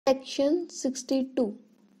Section 62.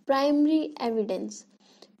 Primary evidence.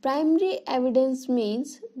 Primary evidence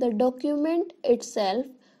means the document itself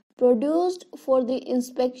produced for the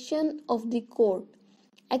inspection of the court.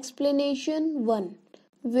 Explanation 1.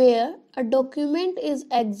 Where a document is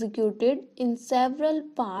executed in several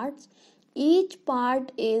parts, each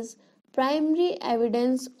part is primary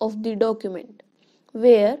evidence of the document.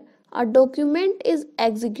 Where a document is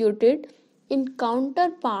executed in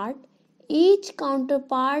counterpart, each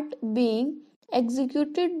counterpart being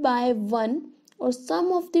executed by one or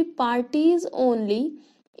some of the parties only,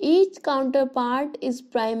 each counterpart is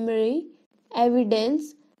primary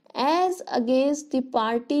evidence as against the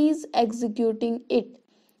parties executing it.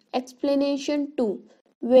 Explanation 2.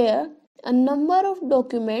 Where a number of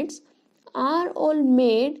documents are all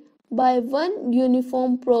made by one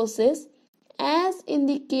uniform process, as in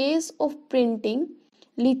the case of printing,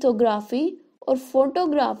 lithography, or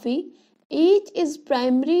photography, each is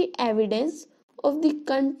primary evidence of the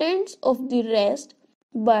contents of the rest,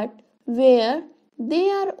 but where they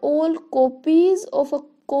are all copies of a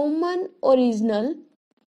common original,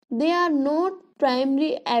 they are not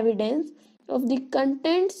primary evidence of the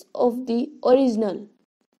contents of the original.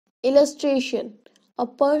 Illustration. A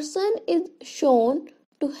person is shown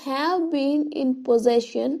to have been in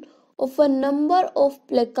possession of a number of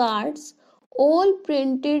placards, all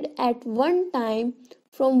printed at one time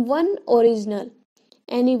from one original.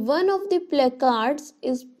 Any one of the placards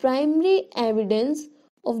is primary evidence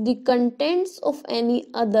of the contents of any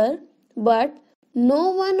other, but no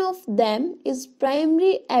one of them is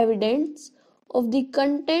primary evidence of the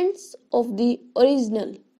contents of the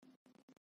original.